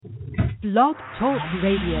Blog Talk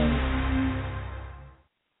Radio.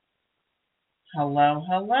 Hello,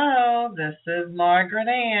 hello. This is Margaret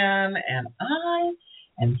Ann, and I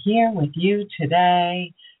am here with you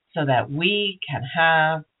today so that we can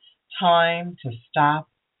have time to stop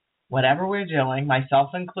whatever we're doing,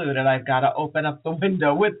 myself included. I've got to open up the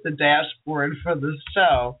window with the dashboard for the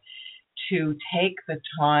show to take the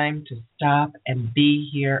time to stop and be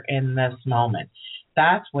here in this moment.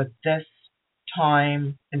 That's what this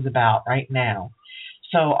time is about right now.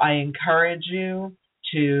 So I encourage you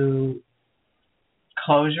to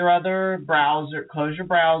close your browser,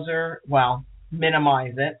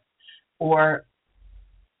 minimize it, or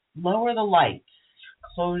lower the lights,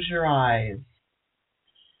 close your eyes.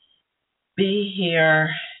 Be here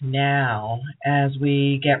now as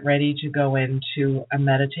we get ready to go into a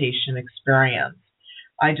meditation experience.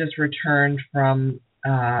 I just returned from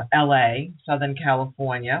LA, Southern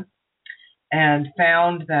California, and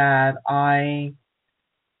found that I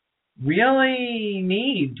really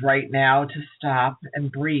need right now to stop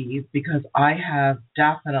and breathe because I have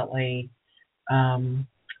definitely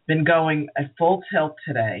been going at full tilt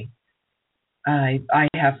today. I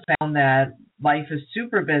have found that life is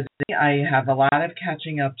super busy. I have a lot of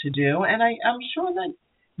catching up to do, and I'm sure that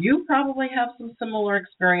you probably have some similar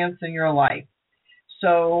experience in your life.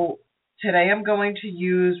 So today I'm going to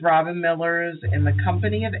use Robin Miller's In the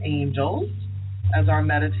Company of Angels as our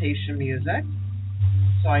meditation music.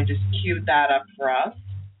 So I just queued that up for us.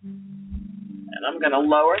 And I'm going to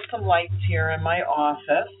lower some lights here in my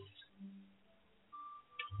office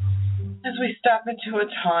as we step into a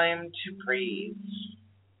time to breathe.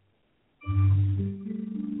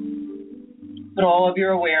 Put all of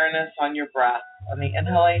your awareness on your breath, on the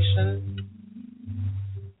inhalation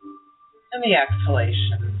and the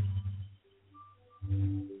exhalation.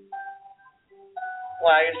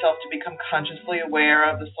 Allow yourself to become consciously aware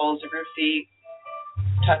of the soles of your feet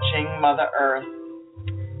touching Mother Earth.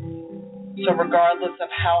 So regardless of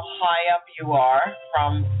how high up you are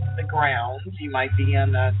from the ground, you might be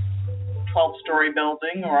in a 12-story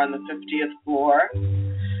building or on the 50th floor,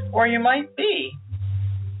 or you might be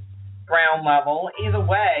ground level. Either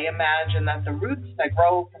way, imagine that the roots that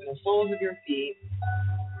grow from the soles of your feet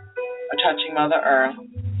are touching Mother Earth,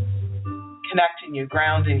 connecting you,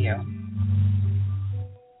 grounding you.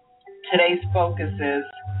 Today's focus is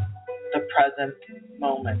the present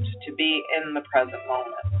moment, to be in the present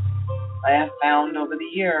moment. I have found over the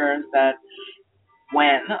years that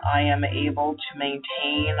when I am able to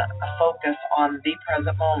maintain a focus on the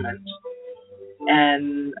present moment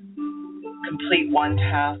and complete one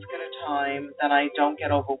task at a time, then I don't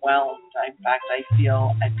get overwhelmed. In fact, I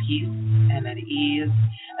feel at peace and at ease,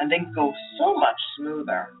 and things go so much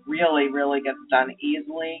smoother. Really, really gets done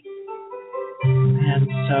easily. And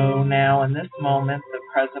so now in this moment, the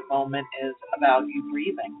present moment is about you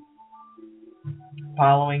breathing,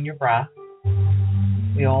 following your breath.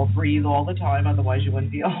 We all breathe all the time, otherwise you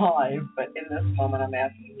wouldn't be alive. But in this moment, I'm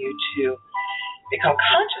asking you to become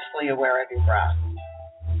consciously aware of your breath.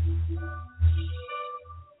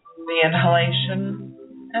 The inhalation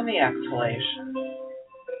and the exhalation.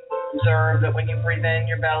 Observe that when you breathe in,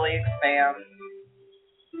 your belly expands.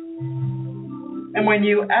 And when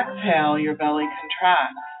you exhale, your belly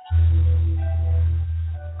contracts.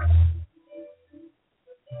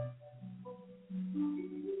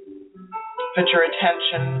 Put your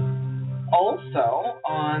attention also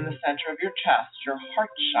on the center of your chest, your heart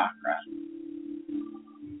chakra.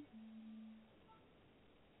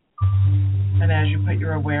 And as you put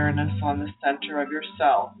your awareness on the center of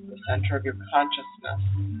yourself, the center of your consciousness,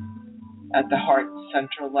 at the heart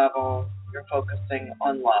center level, you're focusing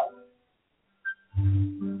on love.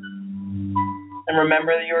 And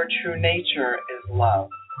remember that your true nature is love.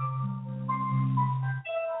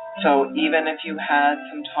 So even if you had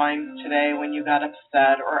some times today when you got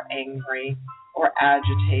upset or angry or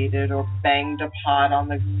agitated or banged a pot on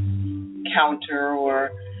the counter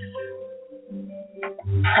or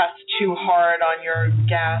pressed too hard on your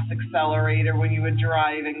gas accelerator when you were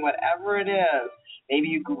driving, whatever it is, maybe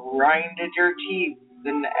you grinded your teeth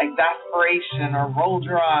in exasperation or rolled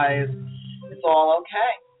your eyes, it's all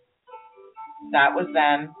okay. That was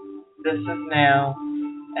then, this is now,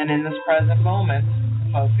 and in this present moment,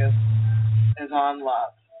 the focus is on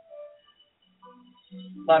love.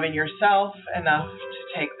 Loving yourself enough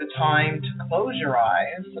to take the time to close your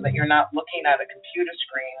eyes so that you're not looking at a computer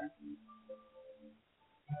screen,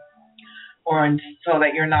 or so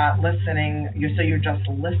that you're not listening, you're just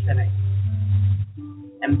listening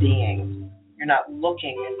and being. You're not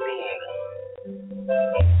looking and being.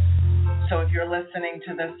 So if you're listening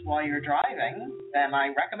to this while you're driving, then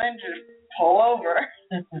I recommend you pull over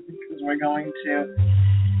because we're going to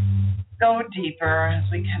go deeper as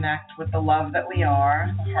we connect with the love that we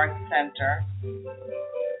are, the heart center,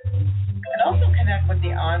 and also connect with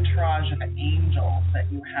the entourage of angels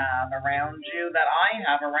that you have around you, that I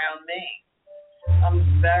have around me.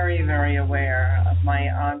 I'm very, very aware of my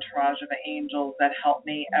entourage of angels that help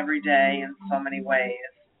me every day in so many ways.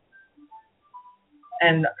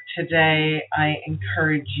 And today I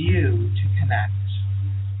encourage you to connect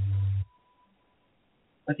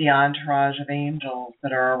with the entourage of angels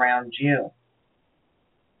that are around you.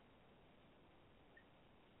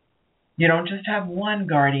 You don't just have one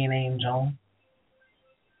guardian angel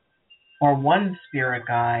or one spirit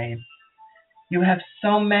guide. You have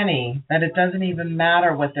so many that it doesn't even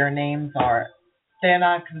matter what their names are. They're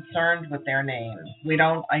not concerned with their names. We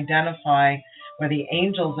don't identify, or the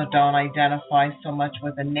angels don't identify so much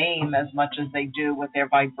with a name as much as they do with their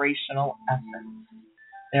vibrational essence,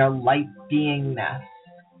 their light beingness.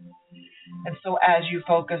 And so as you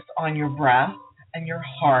focus on your breath and your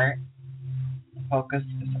heart, focus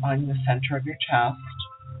is on the center of your chest.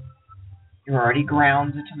 You're already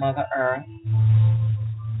grounded to Mother Earth,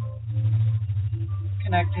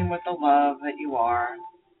 connecting with the love that you are.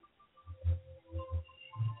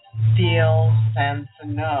 Feel, sense,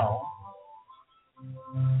 and know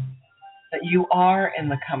that you are in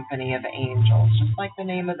the company of angels, just like the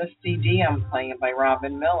name of the CD I'm playing by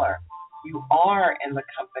Robin Miller. You are in the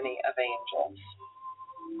company of angels.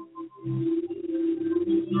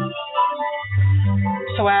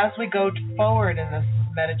 So as we go forward in this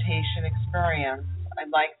meditation experience,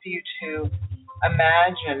 I'd like for you to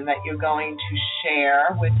imagine that you're going to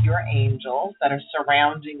share with your angels that are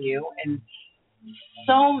surrounding you in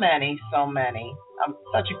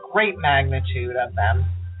such a great magnitude of them,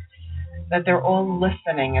 that they're all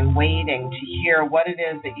listening and waiting to hear what it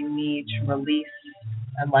is that you need to release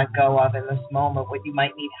and let go of in this moment, what you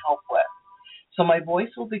might need help with. So my voice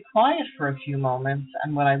will be quiet for a few moments,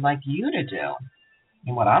 and what I'd like you to do,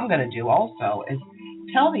 and what I'm going to do also, is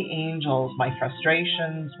tell the angels my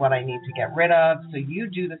frustrations, what I need to get rid of, so you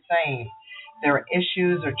do the same. If there are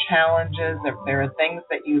issues or challenges, if there are things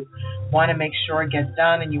that you want to make sure get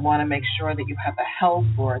done and you want to make sure that you have the help,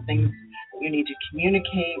 or things that you need to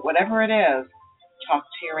communicate, whatever it is, talk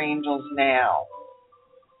to your angels now.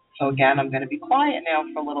 So again, I'm going to be quiet now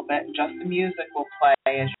for a little bit, and just the music will play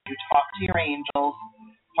as you talk to your angels,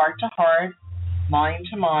 heart to heart, mind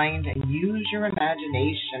to mind, and use your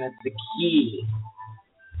imagination. It's the key.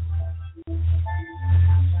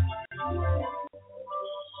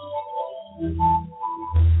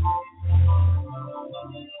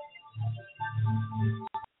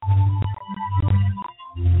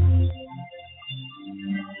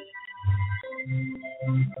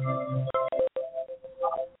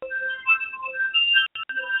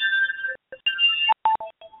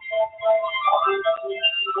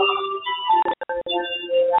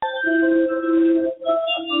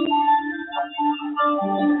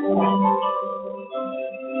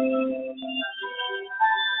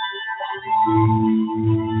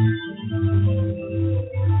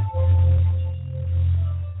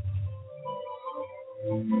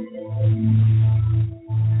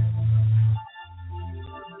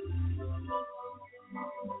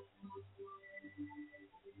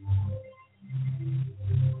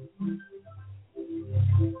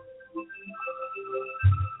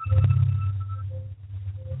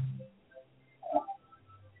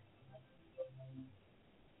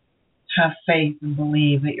 Have faith and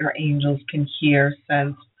believe that your angels can hear,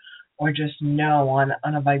 sense, or just know on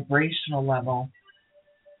a vibrational level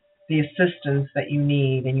the assistance that you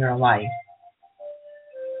need in your life.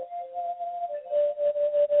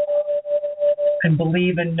 And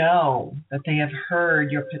believe and know that they have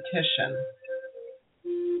heard your petition.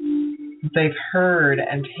 They've heard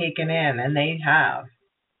and taken in, and they have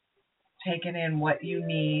taken in what you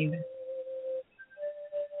need,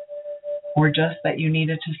 or just that you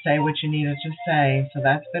needed to say what you needed to say. So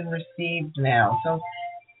that's been received now. So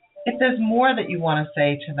if there's more that you want to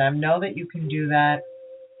say to them, know that you can do that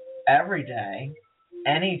every day,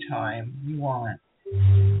 anytime you want.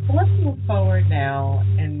 So let's move forward now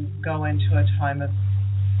and go into a time of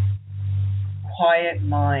quiet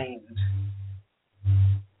mind.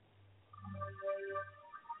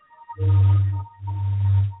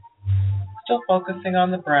 Still focusing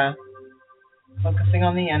on the breath, focusing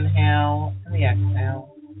on the inhale and the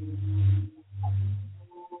exhale.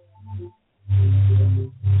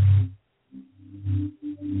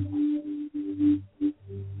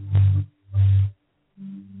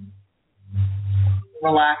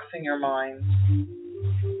 Relaxing your mind.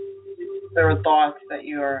 There are thoughts that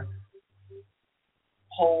you're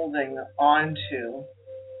holding onto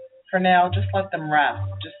For now, just let them rest,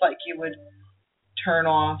 just like you would turn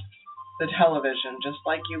off the television, just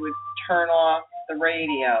like you would turn off the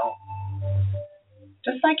radio,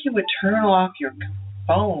 just like you would turn off your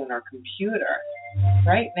phone or computer.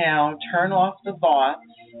 Right now, turn off the thoughts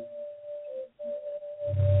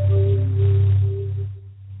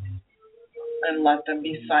and let them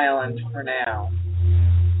be silent for now.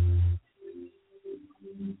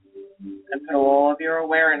 And put all of your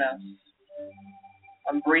awareness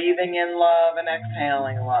on breathing in love and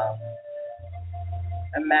exhaling love.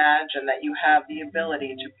 Imagine that you have the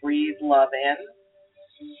ability to breathe love in,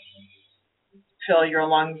 fill your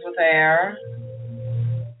lungs with air,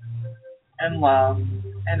 and love,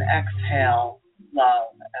 and exhale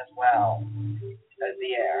love as well as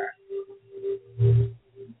the air.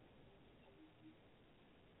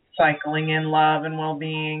 Cycling in love and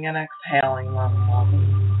well-being and exhaling love and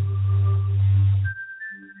well-being.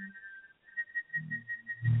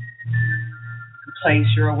 Place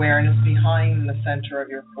your awareness behind the center of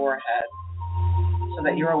your forehead so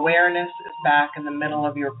that your awareness is back in the middle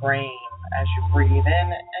of your brain as you breathe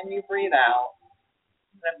in and you breathe out.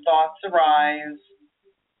 And if thoughts arise,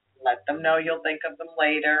 let them know you'll think of them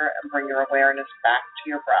later and bring your awareness back to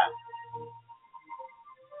your breath.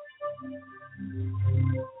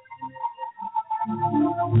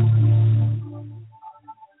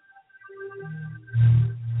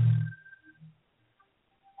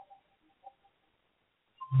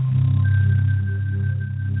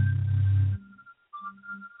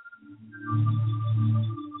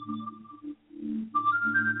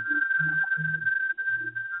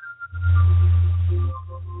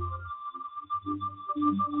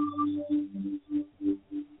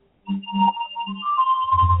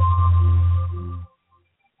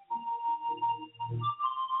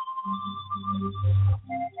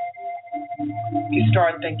 If you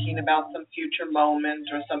start thinking about some future moment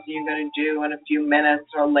or something you're going to do in a few minutes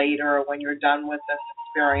or later or when you're done with this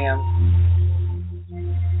experience,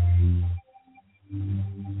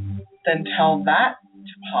 then tell that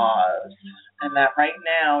to pause and that right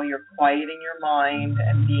now you're quieting your mind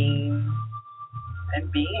and being.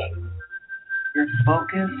 You're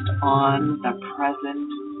focused on the present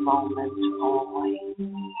moment only.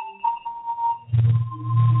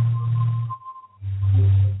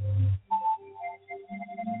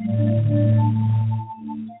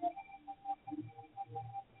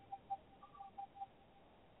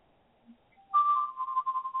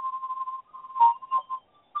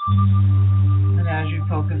 And as you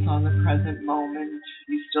focus on the present moment,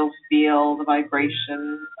 you still feel the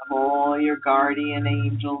vibration of all your guardian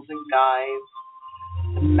angels and guides,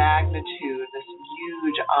 the magnitude, this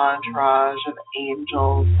huge entourage of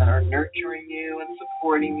angels that are nurturing you and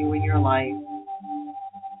supporting you in your life,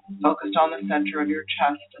 focused on the center of your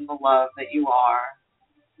chest and the love that you are.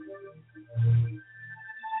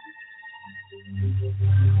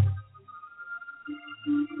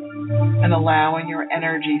 And allowing your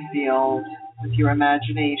energy field, with your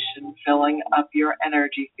imagination, filling up your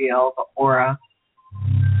energy field, the aura,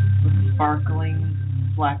 with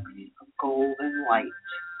sparkling flecks of golden light,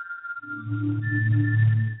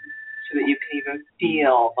 so that you can even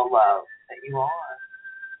feel the love that you are.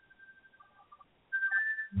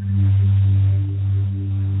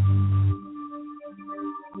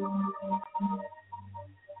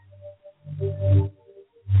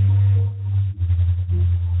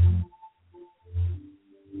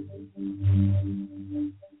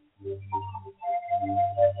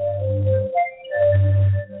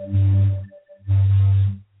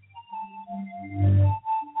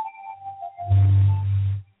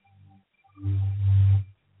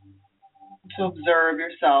 So observe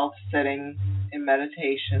yourself sitting in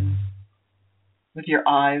meditation with your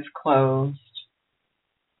eyes closed.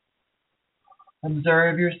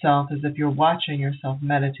 Observe yourself as if you're watching yourself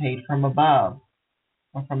meditate from above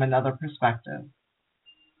or from another perspective.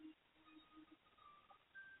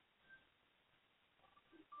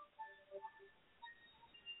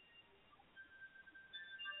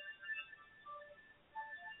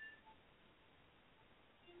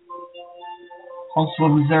 Also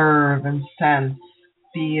observe and sense,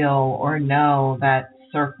 feel, or know that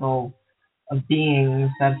circle of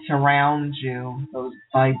beings that surround you, the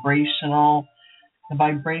vibrational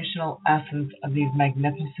essence of these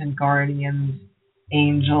magnificent guardians,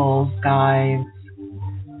 angels, guides,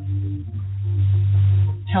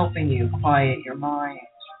 helping you quiet your mind,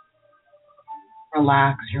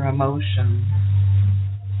 relax your emotions,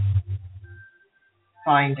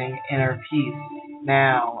 finding inner peace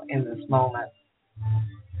now in this moment.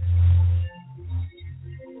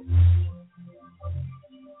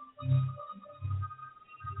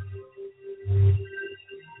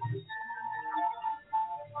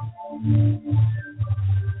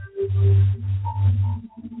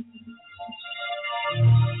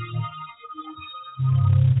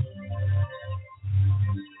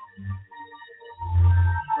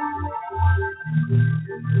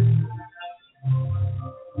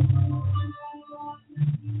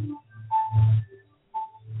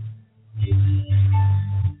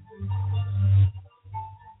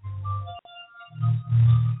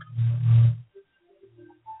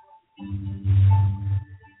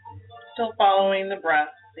 Still following the breath,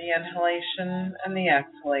 the inhalation and the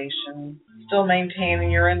exhalation. Still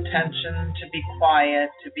maintaining your intention to be quiet,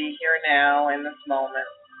 to be here now in this moment.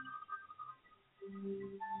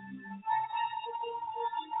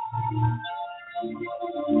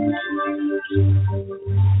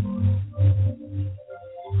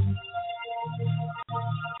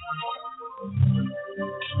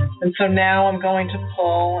 And so now I'm going to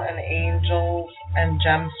pull an Angels and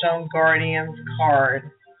Gemstone Guardians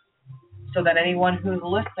card so that anyone who's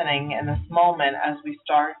listening in this moment as we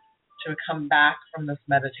start to come back from this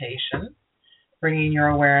meditation, bringing your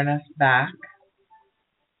awareness back.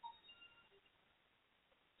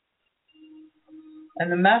 And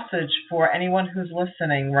the message for anyone who's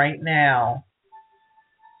listening right now,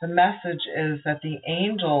 the message is that the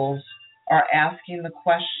angels are asking the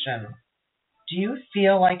question, do you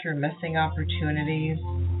feel like you're missing opportunities?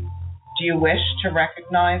 Do you wish to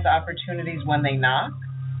recognize opportunities when they knock?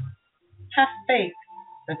 Have faith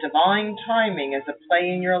that divine timing is at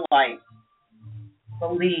play in your life.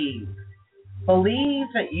 Believe. Believe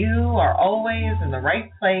that you are always in the right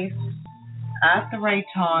place, at the right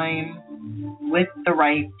time, with the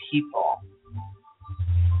right people.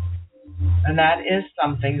 And that is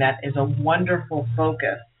something that is a wonderful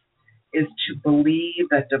focus, is to believe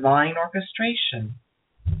that divine orchestration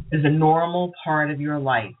is a normal part of your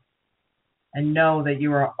life and know that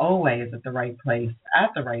you are always at the right place, at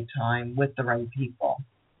the right time, with the right people.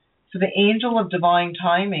 So the angel of divine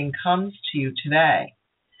timing comes to you today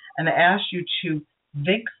and asks you to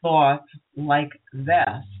think thoughts like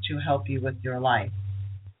this to help you with your life.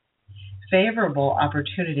 Favorable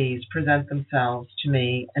opportunities present themselves to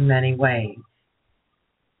me in many ways.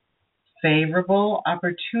 Favorable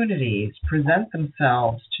opportunities present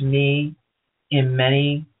themselves to me in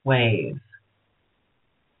many ways.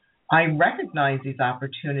 I recognize these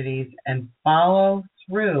opportunities and follow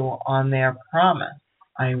through on their promise.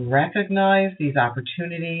 I recognize these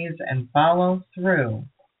opportunities and follow through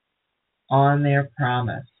on their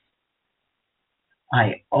promise.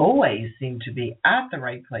 I always seem to be at the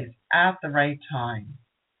right place at the right time.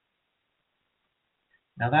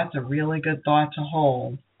 Now that's a really good thought to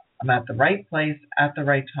hold. I'm at the right place at the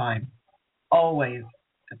right time. Always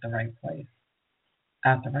at the right place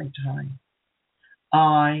at the right time.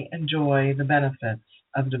 I enjoy the benefits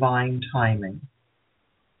of divine timing.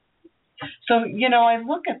 So, I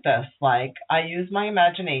look at this like I use my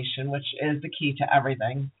imagination, which is the key to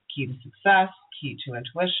everything, key to success, key to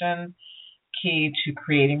intuition, key to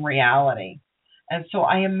creating reality. And so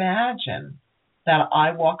I imagine that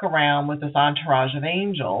I walk around with this entourage of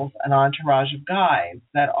angels, an entourage of guides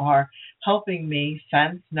that are helping me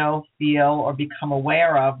sense, know, feel, or become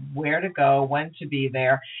aware of where to go, when to be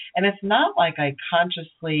there. And it's not like I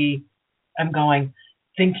consciously am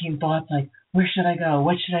thinking thoughts like, where should I go?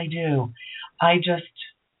 What should I do? I just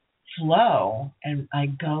flow and I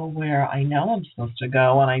go where I know I'm supposed to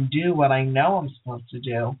go and I do what I know I'm supposed to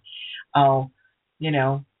do. I'll,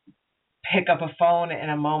 pick up a phone in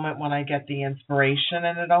a moment when I get the inspiration,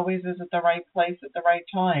 and it always is at the right place at the right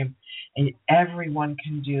time. And everyone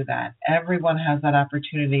can do that. Everyone has that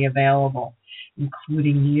opportunity available,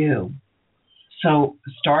 including you. So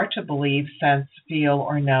start to believe, sense, feel,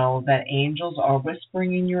 or know that angels are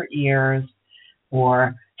whispering in your ears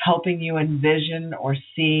or helping you envision or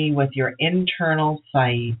see with your internal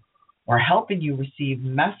sight, or helping you receive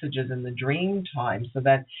messages in the dream time so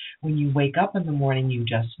that when you wake up in the morning, you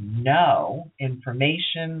just know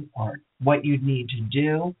information or what you need to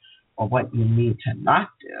do or what you need to not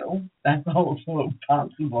do. That's also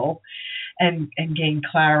possible, and gain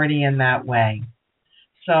clarity in that way.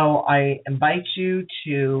 So I invite you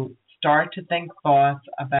to start to think thoughts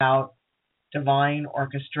about divine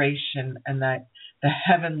orchestration and that the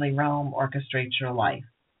heavenly realm orchestrates your life.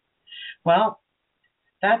 Well,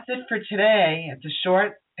 that's it for today. It's a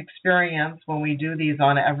short experience when we do these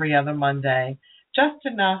on every other Monday. Just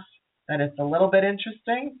enough that it's a little bit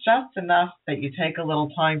interesting, just enough that you take a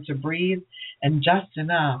little time to breathe, and just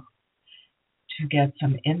enough to get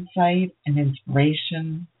some insight and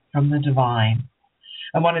inspiration from the divine.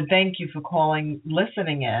 I want to thank you for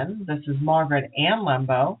listening in. This is Margaret Ann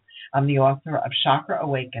Lembo. I'm the author of Chakra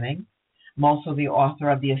Awakening. I'm also the author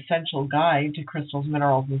of The Essential Guide to Crystals,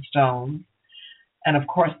 Minerals, and Stones. And of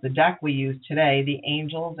course, the deck we use today, the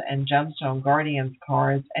Angels and Gemstone Guardians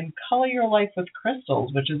cards, and Color Your Life with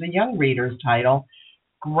Crystals, which is a young reader's title.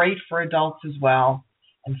 Great for adults as well.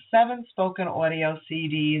 And 7 spoken audio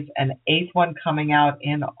CDs, and 8th one coming out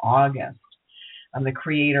in August. I'm the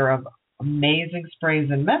creator of amazing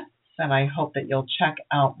sprays and mists, and I hope that you'll check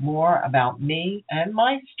out more about me and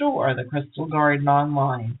my store, The Crystal Garden,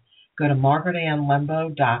 online. Go to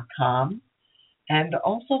margaretannlembo.com and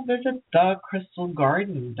also visit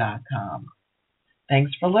thecrystalgarden.com.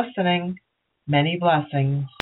 Thanks for listening. Many blessings.